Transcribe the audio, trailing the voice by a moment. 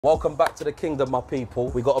Welcome back to the kingdom, my people.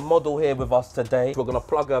 We got a model here with us today. We're gonna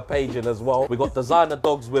plug her Paige in as well. We got designer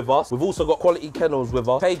dogs with us. We've also got quality kennels with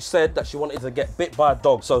us. Paige said that she wanted to get bit by a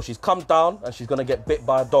dog, so she's come down and she's gonna get bit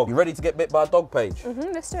by a dog. You ready to get bit by a dog, Paige?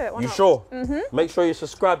 Let's do it. Why You not? sure? Make sure you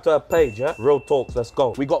subscribe to her page, yeah? Real talks, let's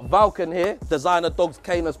go. We got Valken here, designer dogs,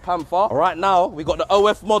 Canis Panther. Right now, we got the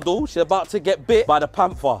OF model. She's about to get bit by the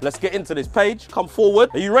Panther. Let's get into this. Paige, come forward.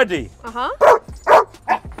 Are you ready?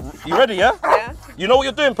 You ready, yeah? Yeah. You know what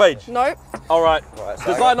you're doing, Paige? Nope. All right.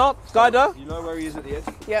 Designer, guide her. You know where he is at the edge?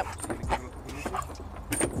 Yep.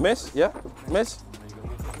 Miss, yeah, miss.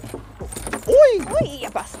 Oi! Oi, you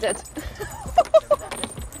bastard.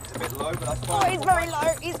 It's a bit low, but that's Oh, fine. he's very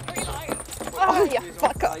low. He's very low. Oh, you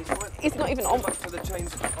fucker. He's not even on. Back to the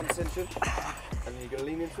chains on tension. And then you're going to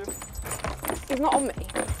lean into him. He's not on me.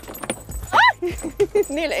 Ah!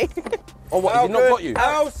 Nearly. Oh, what? Has he not got you?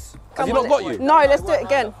 House! Has he not got you? No, let's do it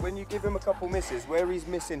again. When you give him a couple misses, where he's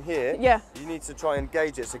missing here, Yeah. you need to try and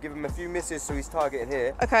gauge it. So give him a few misses so he's targeting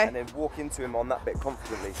here. Okay. And then walk into him on that bit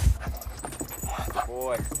confidently. Good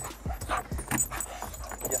boy.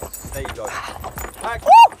 Yes, there you go. Back.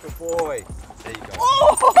 Good boy. There you go.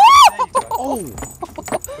 Oh! There you go. Oh!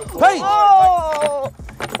 Good boy. Paige! Oh!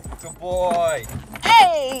 Good boy.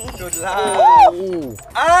 Hey! Good lad. Oh!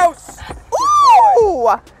 House! Ooh!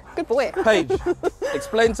 Good boy. Paige,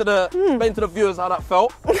 explain to the viewers how that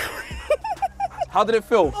felt. How did it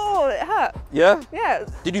feel? Oh, it hurt. Yeah? Yeah.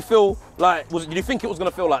 Did you feel like, did you think it was going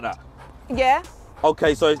to feel like that? Yeah.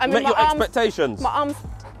 Okay, so it I mean, met your my arms- expectations. My arm's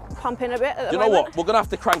pumping a bit at the You know moment. what? We're going to have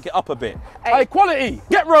to crank it up a bit. Hey. Hey, quality,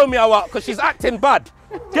 get Romeo out because she's acting bad.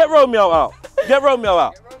 Get Romeo out. Get Romeo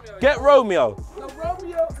out. Get Romeo.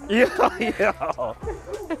 Yeah, yeah.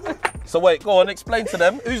 So wait, go on, explain to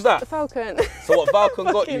them. Who's that? The Falcon. So what,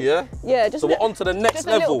 Valken got you, yeah? Yeah, just So we're on to the next just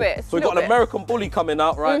a little level. bit, So we've got an American bully coming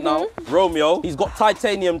out right now. Romeo, he's got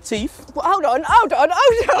titanium teeth. Well, hold on, hold on,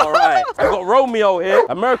 hold on. All right, we've got Romeo here,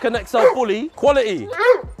 American XL bully, quality.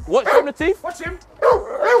 What, show him the teeth? Watch him.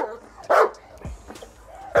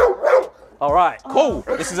 All right, cool.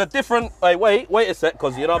 This is a different, wait a sec,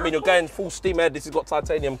 because you know what I mean, you're going full steam ahead. This has got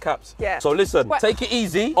titanium caps. Yeah. So listen, What? take it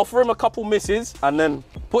easy, offer him a couple misses, and then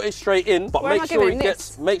put it straight in, but Where am make I sure he giving gets,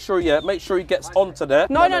 this? make sure he gets onto there.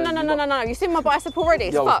 No. You see my bicep already?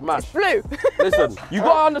 It's Yo, it's fucked. mash. It's blue. Listen, you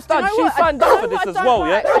gotta understand, Do you know she what? signed Do you up know for this what as I don't well, like?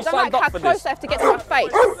 yeah? I She don't signed like up how for close this. I have to get to my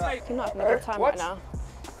face. You're not having a good time right now.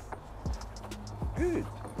 Good.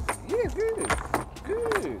 Yeah, good.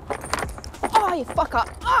 Good. Oh, you fucker.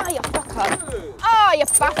 Oh, you fucker. Oh, you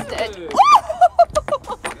bastard.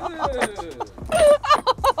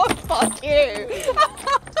 Oh, fuck you.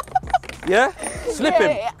 Yeah? Slip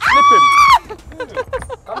him, Yeah. slip him.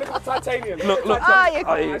 Come look at titanium. Look. Ah, you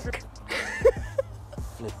Aye.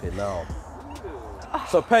 Flip it now.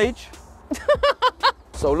 So Paige,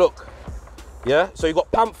 so look, yeah? So you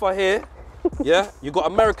got Panther here, yeah? You got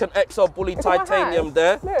American XL bully Look at my titanium hand.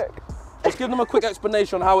 there. Look. Let's give them a quick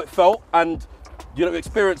explanation on how it felt and you know,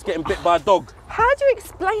 experience getting bit by a dog. How do you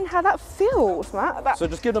explain how that feels, Matt? So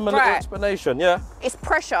just give them a little Right. explanation, yeah? It's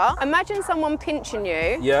pressure. Imagine someone pinching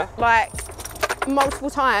you. Yeah. Like multiple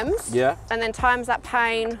times. Yeah. And then times that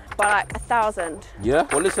pain by like 1,000. Yeah?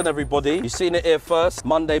 Well, listen, everybody. You've seen it here first.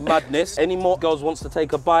 Monday Madness. Any more girls wants to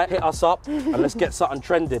take a bite, hit us up and let's get something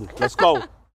trending. Let's go.